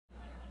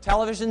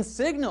Television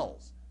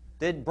signals,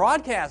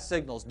 broadcast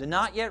signals did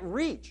not yet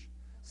reach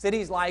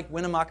cities like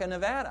Winnemucca,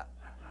 Nevada.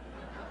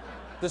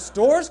 The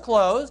stores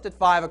closed at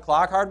 5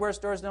 o'clock. Hardware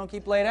stores don't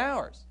keep late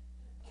hours.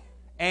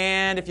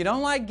 And if you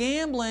don't like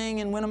gambling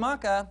in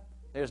Winnemucca,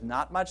 there's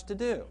not much to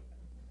do.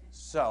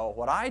 So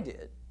what I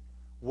did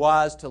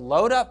was to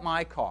load up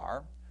my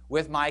car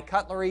with my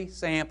cutlery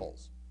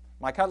samples.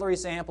 My cutlery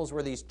samples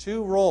were these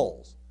 2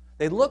 rolls.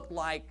 They looked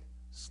like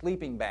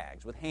sleeping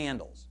bags with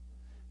handles,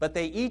 but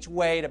they each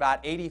weighed about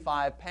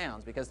 85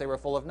 pounds because they were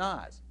full of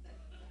knives.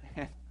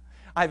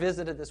 I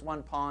visited this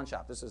one pawn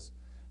shop. This is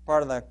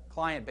part of the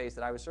client base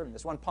that I was serving.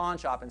 This one pawn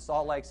shop in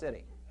Salt Lake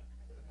City.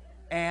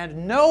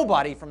 And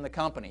nobody from the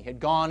company had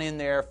gone in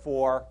there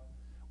for,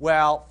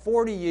 well,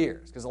 40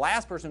 years, because the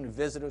last person who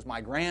visited was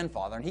my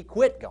grandfather, and he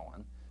quit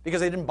going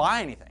because they didn't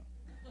buy anything.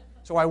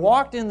 So I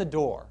walked in the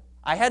door.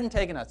 I hadn't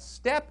taken a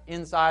step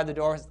inside the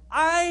door. I said,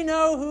 I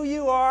know who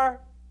you are.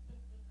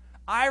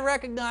 I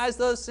recognize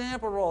those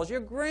sample rolls. Your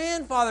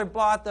grandfather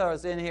bought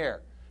those in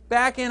here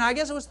back in, I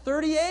guess it was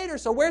 38 or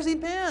so. Where's he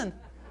been?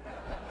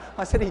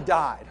 I said, he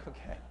died.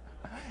 Okay.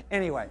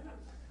 Anyway,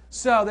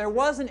 so there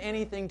wasn't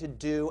anything to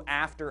do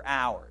after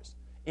hours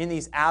in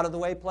these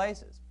out-of-the-way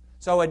places.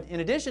 So in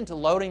addition to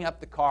loading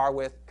up the car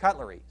with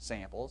cutlery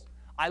samples,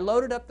 I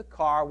loaded up the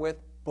car with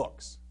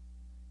books,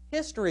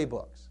 history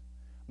books.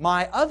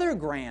 My other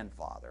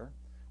grandfather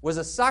was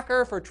a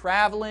sucker for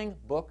traveling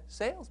book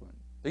salesmen.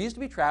 There used to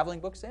be traveling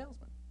book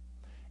salesmen.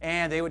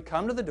 And they would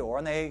come to the door,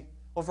 and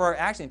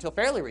actually until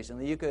fairly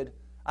recently, you could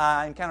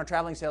encounter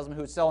traveling salesmen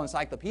who would sell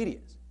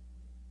encyclopedias.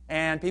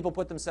 And people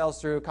put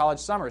themselves through college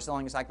summers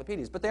selling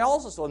encyclopedias. But they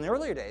also sold, in the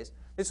earlier days,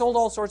 they sold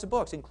all sorts of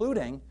books,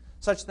 including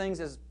such things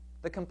as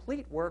the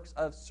complete works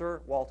of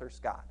Sir Walter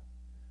Scott.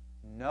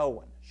 No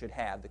one should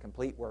have the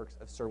complete works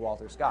of Sir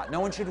Walter Scott.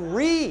 No one should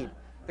read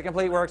the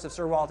complete works of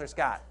Sir Walter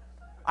Scott.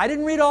 I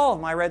didn't read all of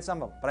them. I read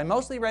some of them. But I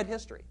mostly read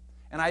history.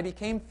 And I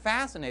became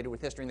fascinated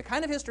with history. And the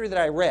kind of history that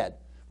I read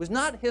was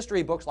not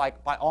history books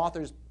by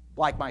authors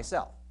like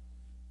myself.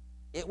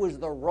 It was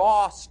the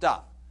raw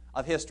stuff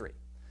of history.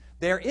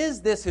 There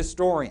is this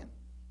historian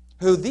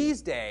who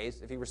these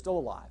days, if he were still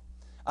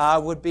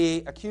alive, would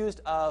be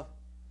accused of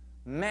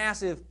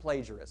massive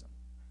plagiarism,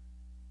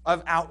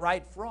 of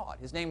outright fraud.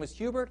 His name was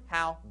Hubert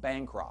Howe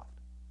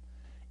Bancroft.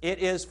 It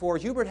is for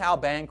Hubert Howe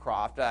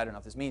Bancroft, I don't know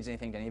if this means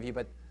anything to any of you,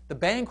 but the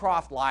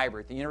Bancroft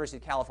Library at the University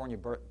of California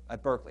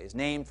at Berkeley is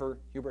named for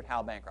Hubert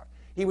Howe Bancroft.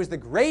 He was the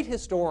great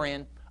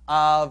historian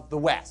of the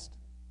West.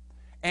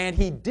 And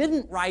he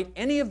didn't write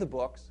any of the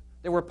books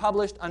that were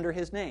published under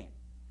his name.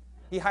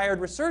 He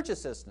hired research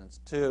assistants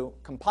to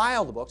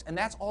compile the books, and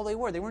that's all they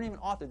were. They weren't even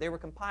authored. They were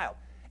compiled.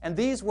 And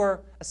these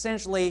were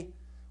essentially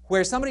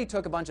where somebody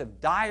took a bunch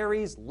of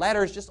diaries,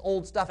 letters, just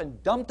old stuff,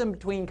 and dumped them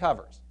between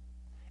covers.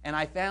 And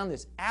I found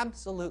this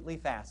absolutely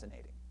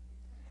fascinating.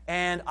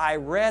 And I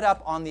read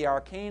up on the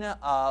arcana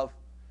of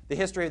the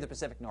history of the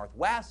Pacific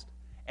Northwest,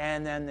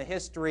 and then the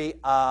history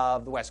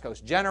of the West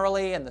Coast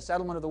generally, and the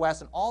settlement of the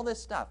West, and all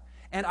this stuff.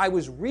 And I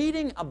was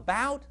reading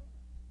about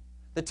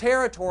the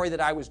territory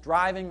that I was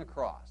driving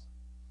across.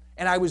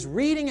 And I was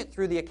reading it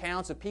through the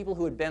accounts of people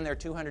who had been there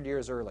 200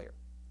 years earlier,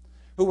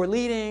 who were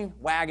leading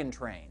wagon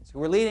trains, who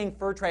were leading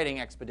fur trading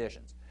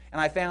expeditions.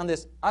 And I found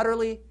this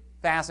utterly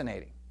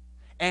fascinating.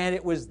 And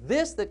it was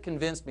this that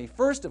convinced me,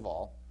 first of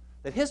all,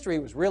 that history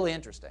was really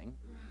interesting.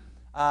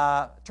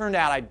 Turned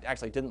out I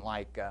actually didn't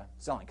like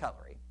selling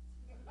cutlery.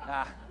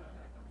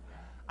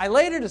 I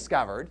later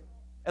discovered,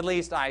 at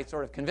least I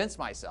sort of convinced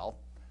myself,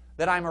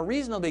 that I'm a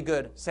reasonably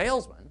good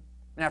salesman.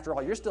 And after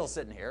all, you're still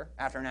sitting here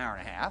after an hour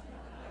and a half.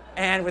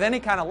 And with any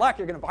kind of luck,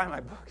 you're going to buy my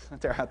books.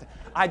 They're out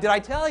there. Did I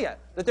tell you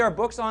that there are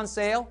books on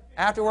sale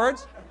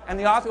afterwards? And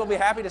the author will be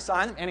happy to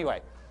sign them?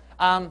 Anyway,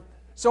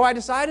 so I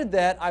decided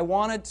that I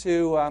wanted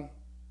to,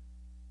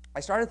 I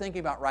started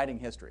thinking about writing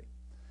history.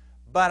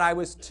 But I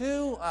was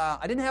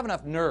I didn't have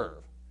enough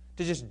nerve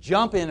to just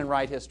jump in and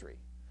write history.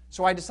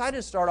 So I decided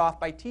to start off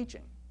by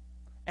teaching.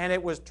 And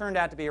it turned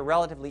out to be a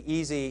relatively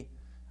easy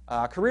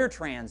career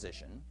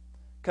transition,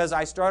 because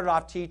I started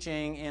off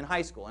teaching in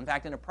high school. In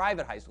fact, in a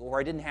private high school where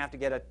I didn't have to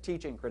get a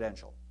teaching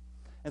credential.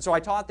 And so I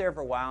taught there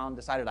for a while and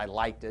decided I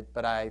liked it.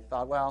 But I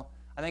thought, well,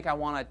 I think I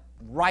want to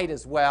write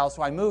as well.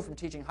 So I moved from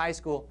teaching high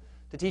school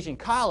to teaching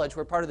college,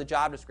 where part of the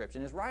job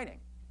description is writing.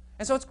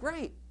 And so it's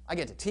great. I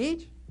get to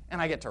teach,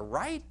 and I get to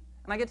write,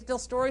 and I get to tell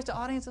stories to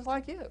audiences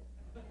like you.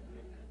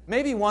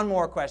 Maybe one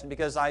more question,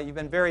 because you've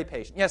been very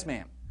patient. Yes,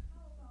 ma'am.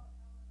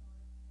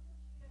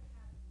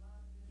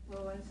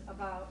 Influence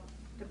about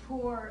the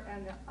poor,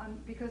 and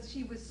because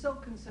she was so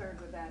concerned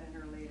with that in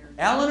her later years.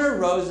 Eleanor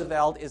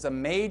Roosevelt is a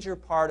major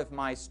part of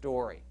my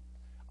story.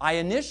 I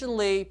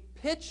initially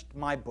pitched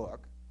my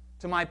book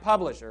to my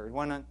publisher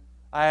when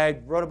I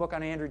wrote a book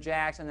on Andrew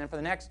Jackson, and then for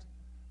the next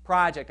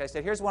project I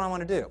said, here's what I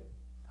want to do.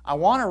 I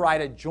want to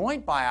write a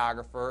joint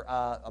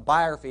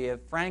biography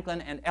of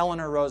Franklin and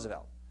Eleanor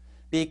Roosevelt,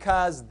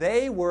 because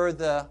they were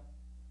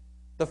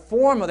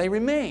they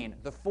remain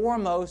the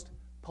foremost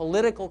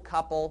political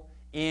couple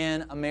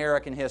in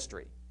American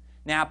history.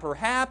 Now,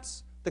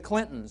 perhaps the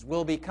Clintons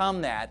will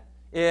become that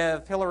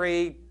If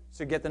Hillary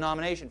should get the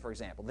nomination, for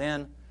example,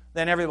 then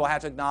everybody will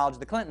have to acknowledge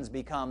the Clintons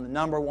become the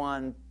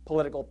 #1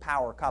 political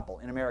power couple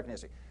in American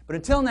history. But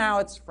until now,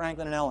 it's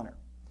Franklin and Eleanor.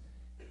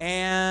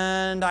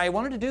 And I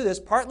wanted to do this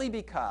partly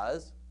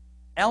because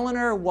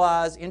Eleanor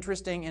was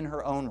interesting in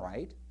her own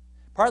right,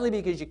 partly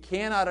because you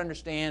cannot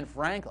understand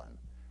Franklin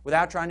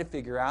without trying to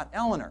figure out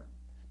Eleanor.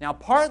 Now,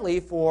 partly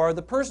for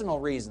the personal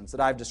reasons that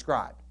I've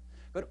described,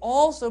 but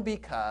also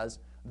because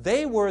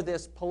they were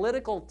this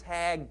political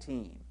tag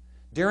team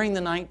during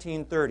the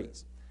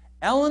 1930s.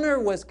 Eleanor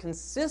was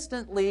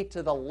consistently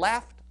to the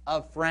left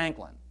of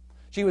Franklin.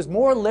 She was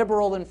more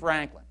liberal than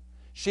Franklin.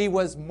 She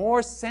was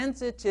more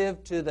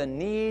sensitive to the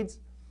needs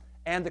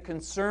and the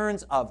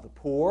concerns of the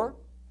poor,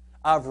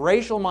 of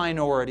racial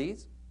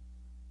minorities,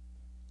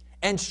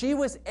 and she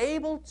was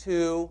able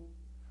to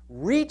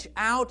reach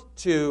out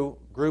to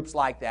groups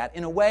like that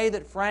in a way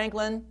that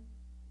Franklin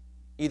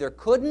either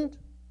couldn't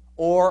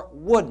or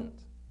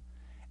wouldn't.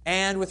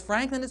 And with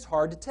Franklin, it's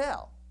hard to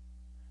tell.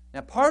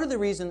 Now, part of the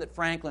reason that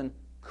Franklin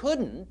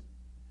couldn't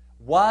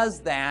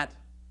was that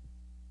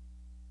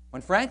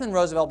when Franklin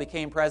Roosevelt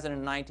became president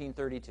in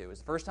 1932, it was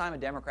the first time a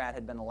Democrat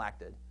had been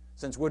elected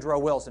since Woodrow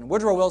Wilson.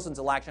 Woodrow Wilson's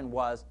election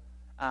was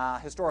a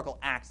historical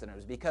accident. It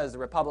was because the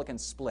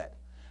Republicans split.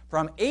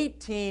 From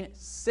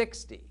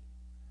 1860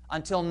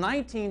 until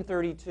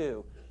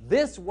 1932,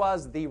 this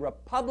was the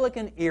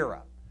Republican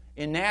era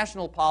in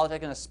national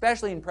politics and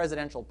especially in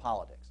presidential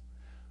politics.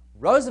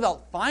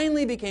 Roosevelt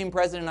finally became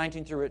president in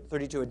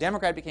 1932, a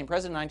Democrat became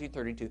president in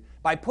 1932,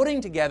 by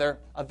putting together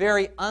a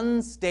very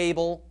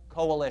unstable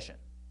coalition.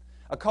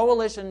 A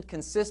coalition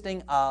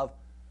consisting of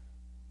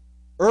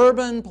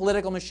urban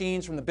political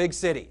machines from the big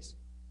cities,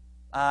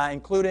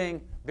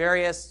 including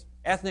various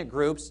ethnic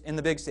groups in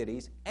the big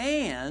cities,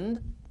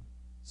 and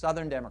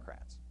Southern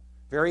Democrats.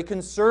 Very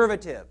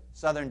conservative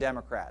Southern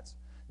Democrats.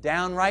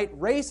 Downright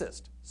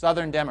racist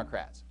Southern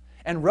Democrats.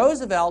 And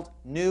Roosevelt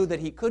knew that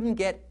he couldn't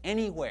get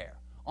anywhere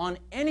on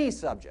any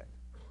subject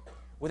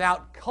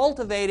without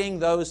cultivating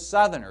those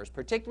Southerners,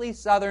 particularly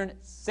Southern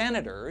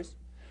senators,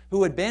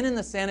 who had been in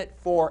the Senate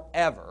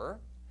forever,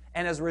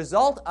 and as a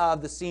result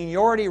of the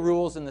seniority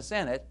rules in the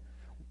Senate,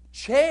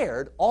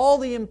 chaired all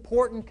the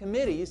important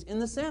committees in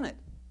the Senate.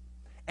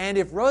 And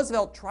if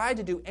Roosevelt tried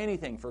to do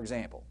anything, for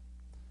example,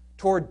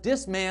 toward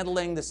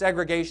dismantling the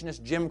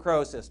segregationist Jim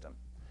Crow system,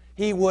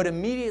 he would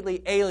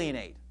immediately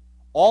alienate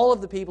all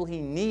of the people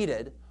he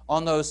needed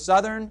on those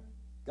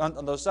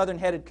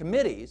Southern-headed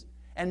committees,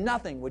 and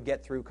nothing would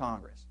get through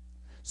Congress.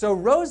 So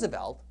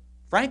Roosevelt,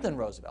 Franklin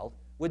Roosevelt,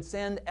 would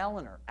send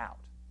Eleanor out.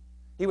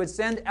 He would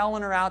send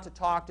Eleanor out to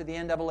talk to the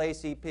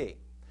NAACP.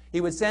 He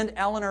would send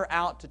Eleanor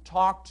out to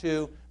talk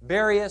to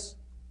various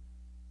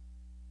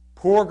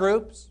poor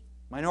groups,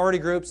 minority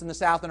groups in the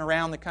South and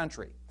around the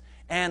country,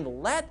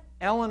 and let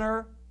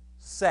Eleanor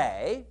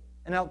say,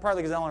 and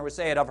partly because Eleanor would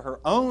say it of her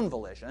own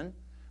volition,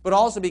 but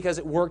also because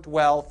it worked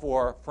well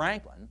for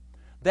Franklin,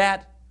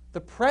 that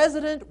the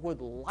president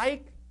would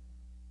like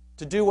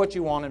to do what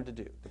you want him to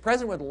do. The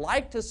president would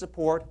like to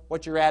support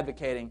what you're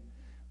advocating,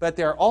 but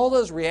there are all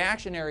those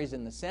reactionaries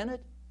in the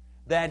Senate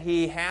that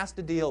he has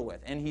to deal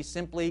with, and he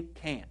simply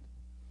can't.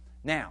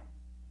 Now,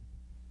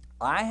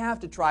 I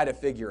have to try to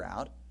figure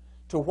out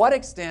to what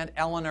extent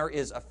Eleanor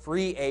is a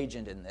free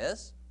agent in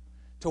this,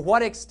 to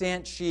what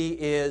extent she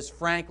is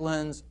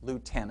Franklin's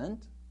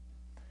lieutenant.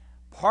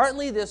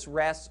 Partly this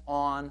rests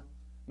on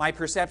my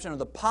perception of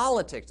the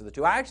politics of the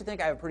two. I actually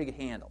think I have a pretty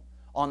good handle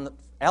on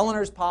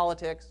Eleanor's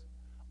politics,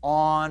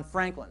 on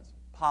Franklin's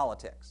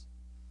politics.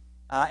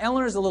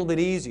 Eleanor's a little bit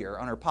easier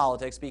on her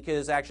politics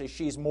because actually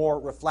she's more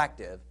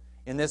reflective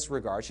in this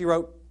regard. She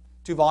wrote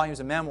 2 volumes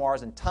of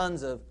memoirs and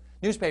tons of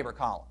newspaper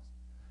columns.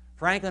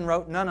 Franklin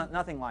wrote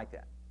nothing like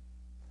that.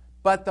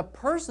 But the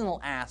personal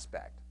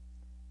aspect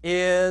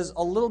is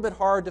a little bit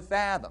hard to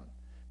fathom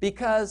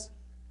because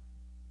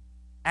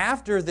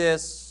after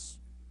this,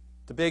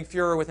 the big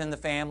furor within the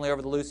family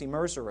over the Lucy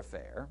Mercer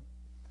affair,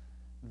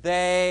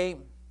 they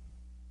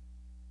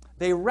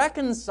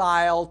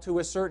reconcile to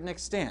a certain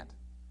extent.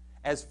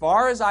 As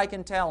far as I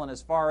can tell, and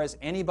as far as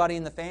anybody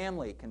in the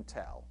family can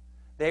tell,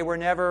 they were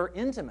never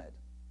intimate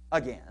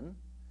again,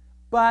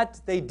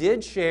 but they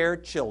did share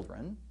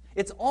children.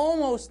 It's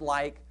almost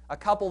like a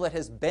couple that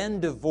has been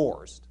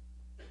divorced,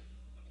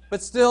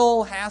 but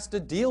still has to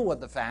deal with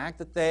the fact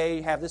that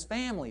they have this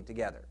family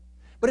together.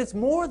 But it's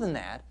more than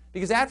that,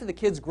 because after the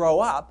kids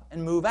grow up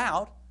and move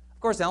out, of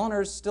course,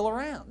 Eleanor's still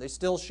around. They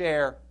still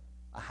share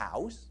a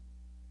house.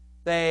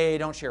 They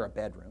don't share a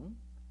bedroom.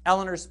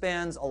 Eleanor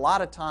spends a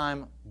lot of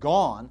time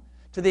gone,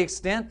 to the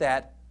extent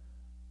that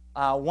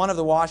one of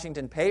the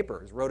Washington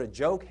papers wrote a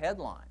joke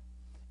headline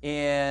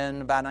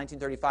in about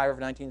 1935 or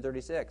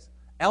 1936.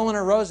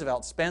 Eleanor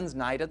Roosevelt spends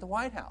night at the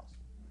White House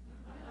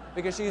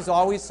because she's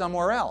always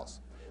somewhere else.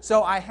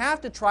 So I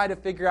have to try to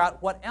figure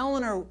out what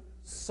Eleanor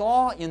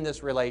saw in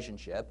this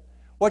relationship,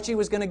 what she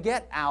was going to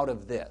get out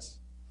of this.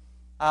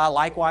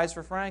 Likewise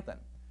for Franklin.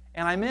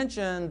 And I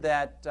mentioned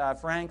that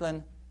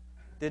Franklin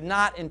did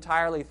not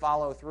entirely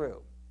follow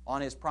through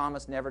on his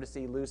promise never to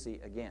see Lucy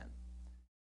again.